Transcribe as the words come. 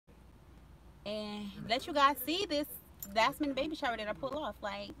and let you guys see this last minute baby shower that I pull off.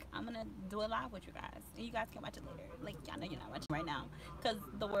 Like, I'm gonna do it live with you guys, and you guys can watch it later. Like, I know you're not watching right now because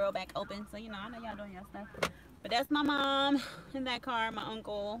the world back open, so I know y'all doing your stuff. But that's my mom in that car, my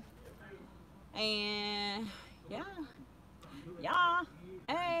uncle, and yeah, y'all.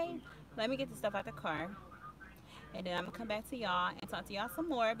 Hey, let me get the stuff out the car. And then I'm gonna come back to y'all and talk to y'all some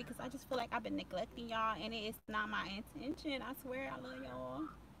more because I just feel like I've been neglecting y'all and it's not my intention. I swear I love y'all.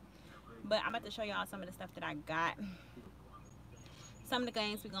 But I'm about to show y'all some of the stuff that I got. Some of the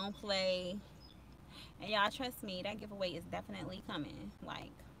games we gonna play. And y'all trust me, that giveaway is definitely coming.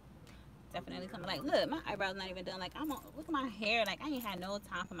 Like, definitely coming. Like, look, my eyebrows not even done. Like, look at my hair. Like, I ain't had no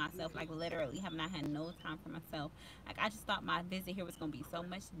time for myself. Like, literally have not had no time for myself. Like, I just thought my visit here was gonna be so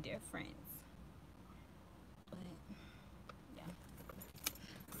much different. But yeah.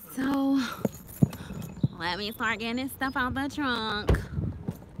 So let me start getting this stuff out the trunk.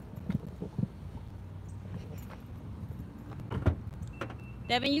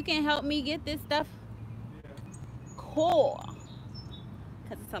 Devin, you can help me get this stuff. Cool.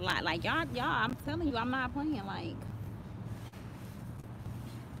 Cause it's a lot. Like y'all, I'm telling you, I'm not playing. Like,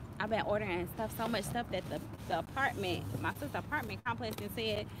 I've been ordering stuff, so much stuff that the apartment, my sister's apartment complex, and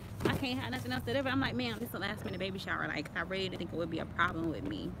said I can't have nothing else to deliver. I'm like, man, this is a last minute baby shower. Like, I really didn't think it would be a problem with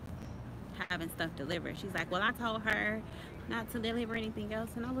me having stuff delivered. She's like, well, I told her not to deliver anything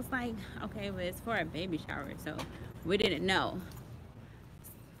else, and I was like, okay, but it's for a baby shower, so we didn't know.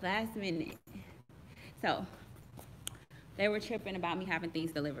 Last minute. So they were tripping about me having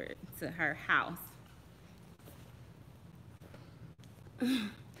things delivered to her house.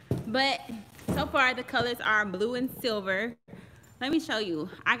 But so far the colors are blue and silver. Let me show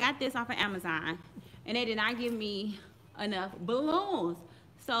you. I got this off of Amazon and they did not give me enough balloons.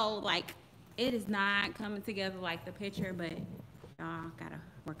 So like it is not coming together like the picture, but y'all gotta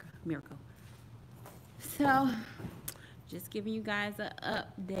work a miracle. So just giving you guys an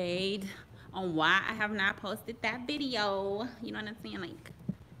update on why I have not posted that video. You know what I'm saying? Like,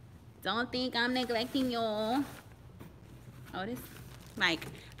 don't think I'm neglecting y'all. Oh, this, like,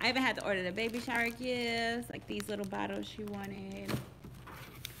 I even had to order the baby shower gifts, like these little bottles she wanted,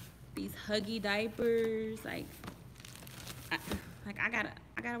 these Huggy diapers, like, I,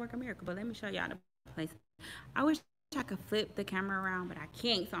 I gotta work a miracle. But let me show y'all the place. I wish I could flip the camera around, but I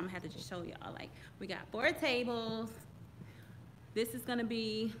can't, so I'm gonna have to just show y'all. Like, we got 4 tables. This is gonna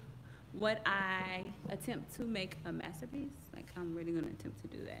be what I attempt to make a masterpiece. Like, I'm really gonna attempt to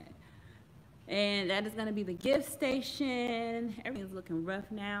do that. And that is gonna be the gift station. Everything's looking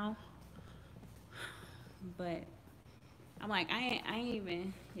rough now. But I'm like, I ain't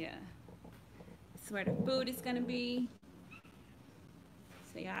even, yeah. This is where the food is gonna be.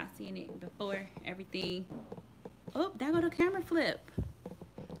 So y'all seen it before, everything. Oh, there go the camera flip.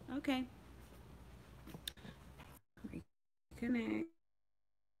 Okay. Reconnect.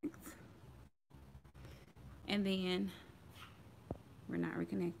 And then we're not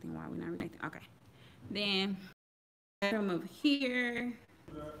reconnecting. Why are we not reconnecting? Okay. Then room over here.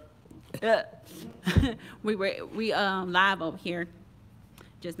 we live over here,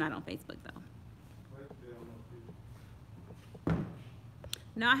 just not on Facebook though.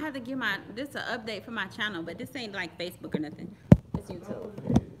 No, I had to give this an update for my channel, but this ain't like Facebook or nothing. It's YouTube.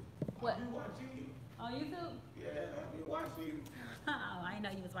 What? On YouTube? Yeah, you watching. Oh, I didn't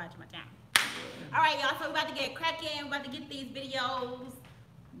know you was watching my channel. All right, y'all. So we about to get cracking. We about to get these videos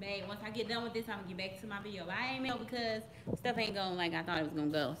made. Once I get done with this, I'm gonna get back to my video. But I ain't made because stuff ain't going like I thought it was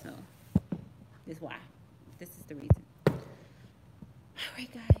gonna go. So this is why. This is the reason. All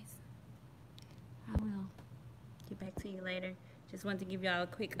right, guys. I will get back to you later. Just wanted to give y'all a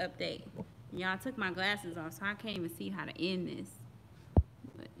quick update. Y'all took my glasses off, so I can't even see how to end this.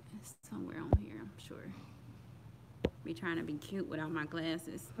 But it's somewhere on here, I'm sure. Be trying to be cute without my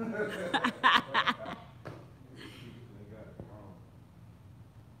glasses.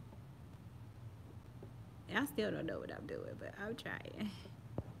 I still don't know what I'm doing, but I'm trying.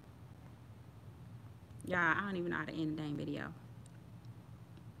 Y'all, I don't even know how to end a dang video.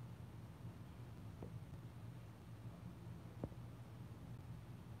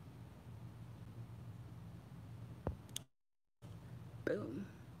 Boom.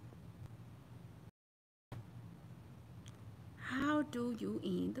 How do you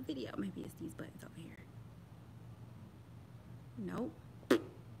end the video? Maybe it's these buttons over here. Nope.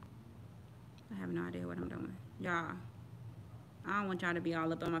 I have no idea what I'm doing. Y'all, I don't want y'all to be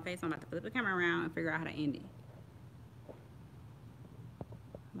all up on my face. I'm about to flip the camera around and figure out how to end it.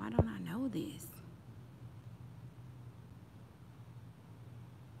 Why don't I know this?